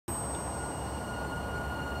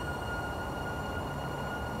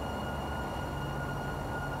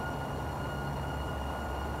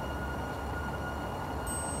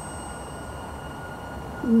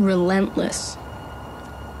relentless.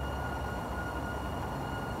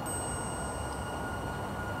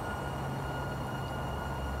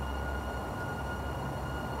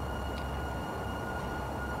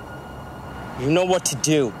 You know what to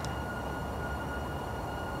do.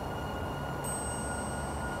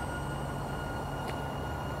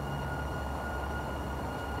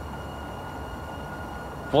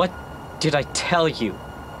 What did I tell you?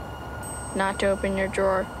 Not to open your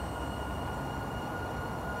drawer.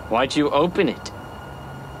 Why'd you open it?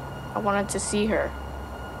 I wanted to see her.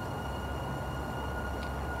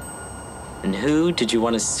 And who did you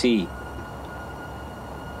want to see?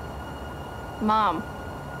 Mom.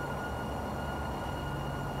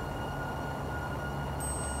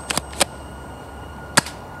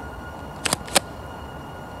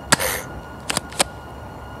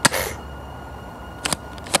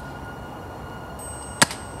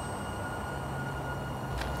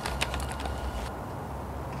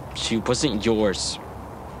 She wasn't yours.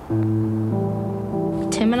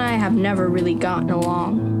 Tim and I have never really gotten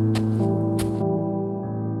along.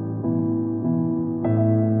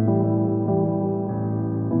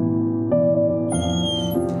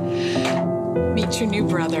 Meet your new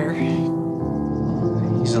brother.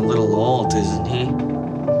 He's a little old, isn't he?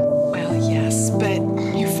 Well, yes, but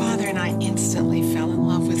your father and I instantly fell in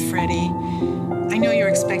love with Freddie. I know you're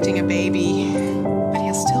expecting a baby, but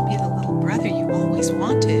he'll still be the little brother you always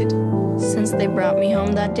wanted. Since they brought me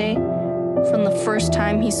home that day, from the first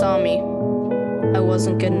time he saw me, I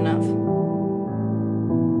wasn't good enough.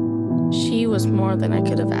 She was more than I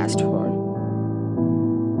could have asked for.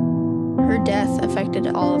 Her death affected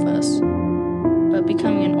all of us, but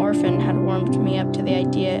becoming an orphan had warmed me up to the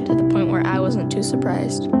idea to the point where I wasn't too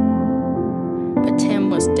surprised. But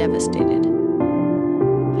Tim was devastated.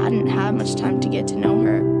 I didn't have much time to get to know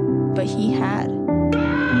her, but he had.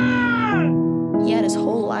 He had his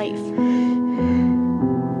whole life.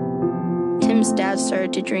 Tim's dad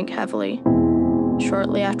started to drink heavily.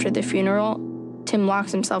 Shortly after the funeral, Tim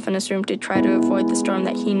locks himself in his room to try to avoid the storm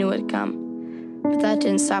that he knew would come. But that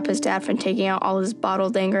didn't stop his dad from taking out all his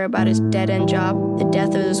bottled anger about his dead-end job, the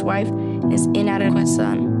death of his wife, and his inadequate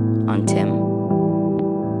son on Tim.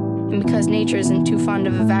 And because nature isn't too fond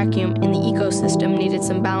of a vacuum and the ecosystem needed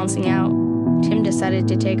some balancing out, Tim decided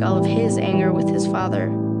to take all of his anger with his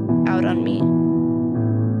father out on me.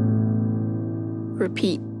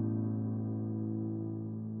 Repeat.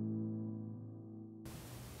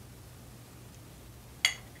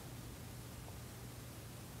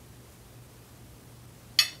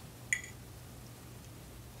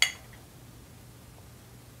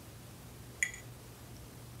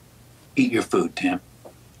 Eat your food, Tim.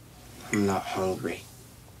 I'm not hungry.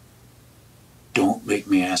 Don't make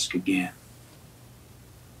me ask again.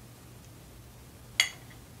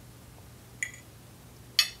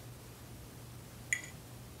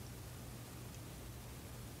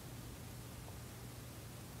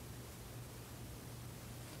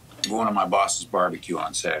 I'm going to my boss's barbecue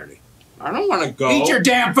on Saturday. I don't want to go. Eat your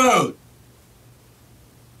damn food!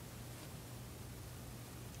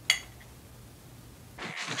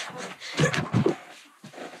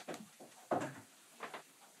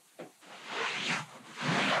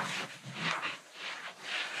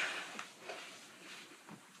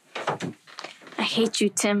 I hate you,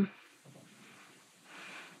 Tim.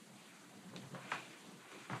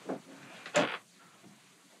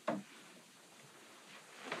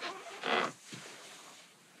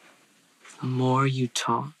 The more you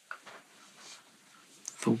talk,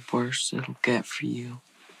 the worse it'll get for you.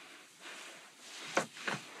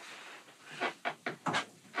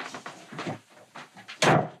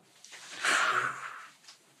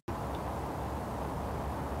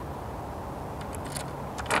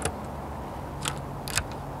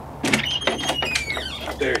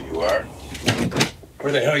 There you are.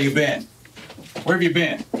 Where the hell you been? Where have you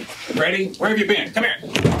been? Freddie, where have you been? Come here.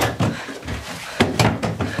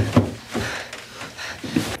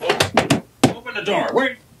 Open the door.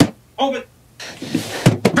 Wait. Open.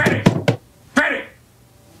 Freddie! Freddie!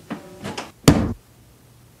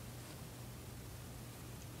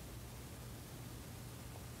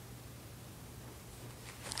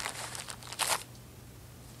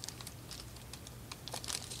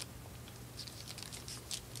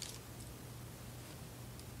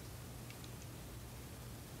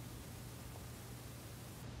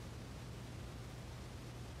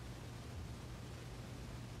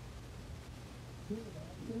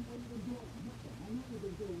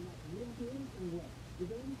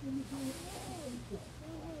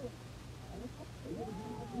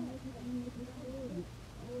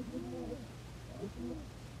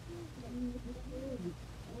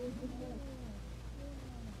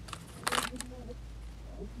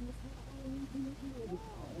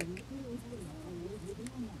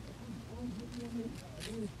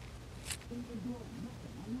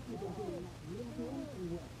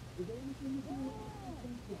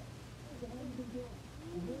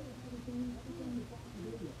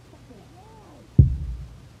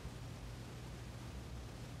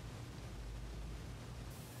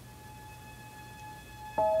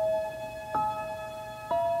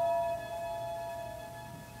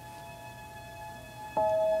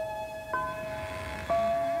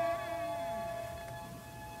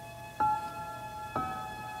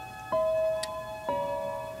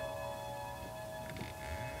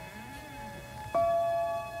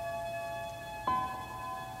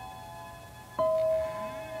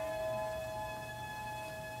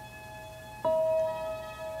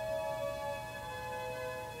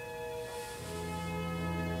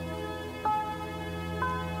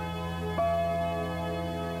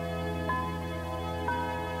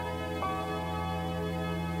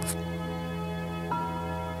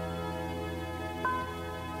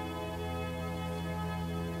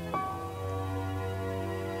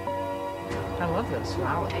 I love those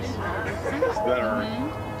flowers. That are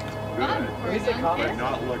good. But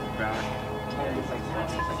not look back.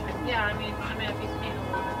 Yeah, I mean, if he's paying a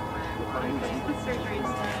little bit more. The surgery's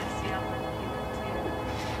done, see how too.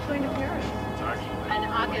 Going to Paris. In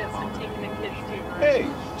August, I'm taking the kids to Hey,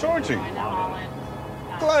 Georgie. going to Holland.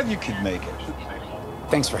 Glad you could make it.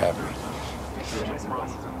 Thanks for having me.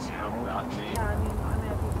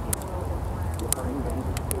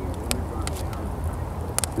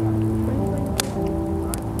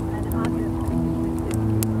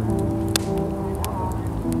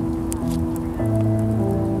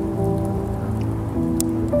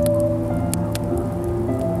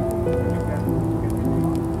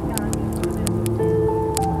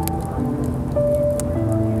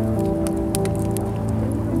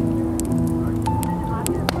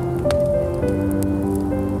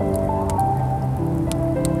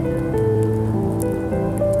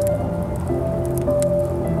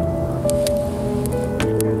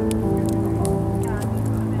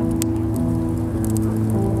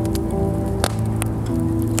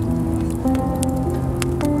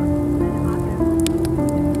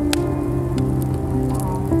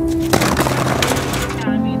 Yeah,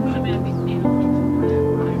 I mean, if he's paying a little bit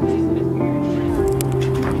more.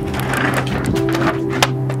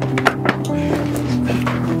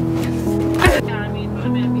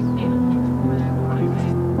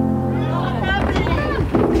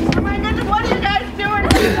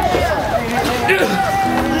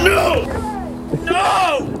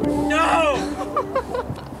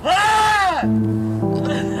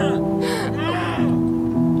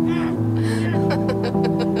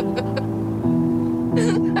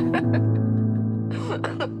 Ha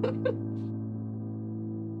ha ha.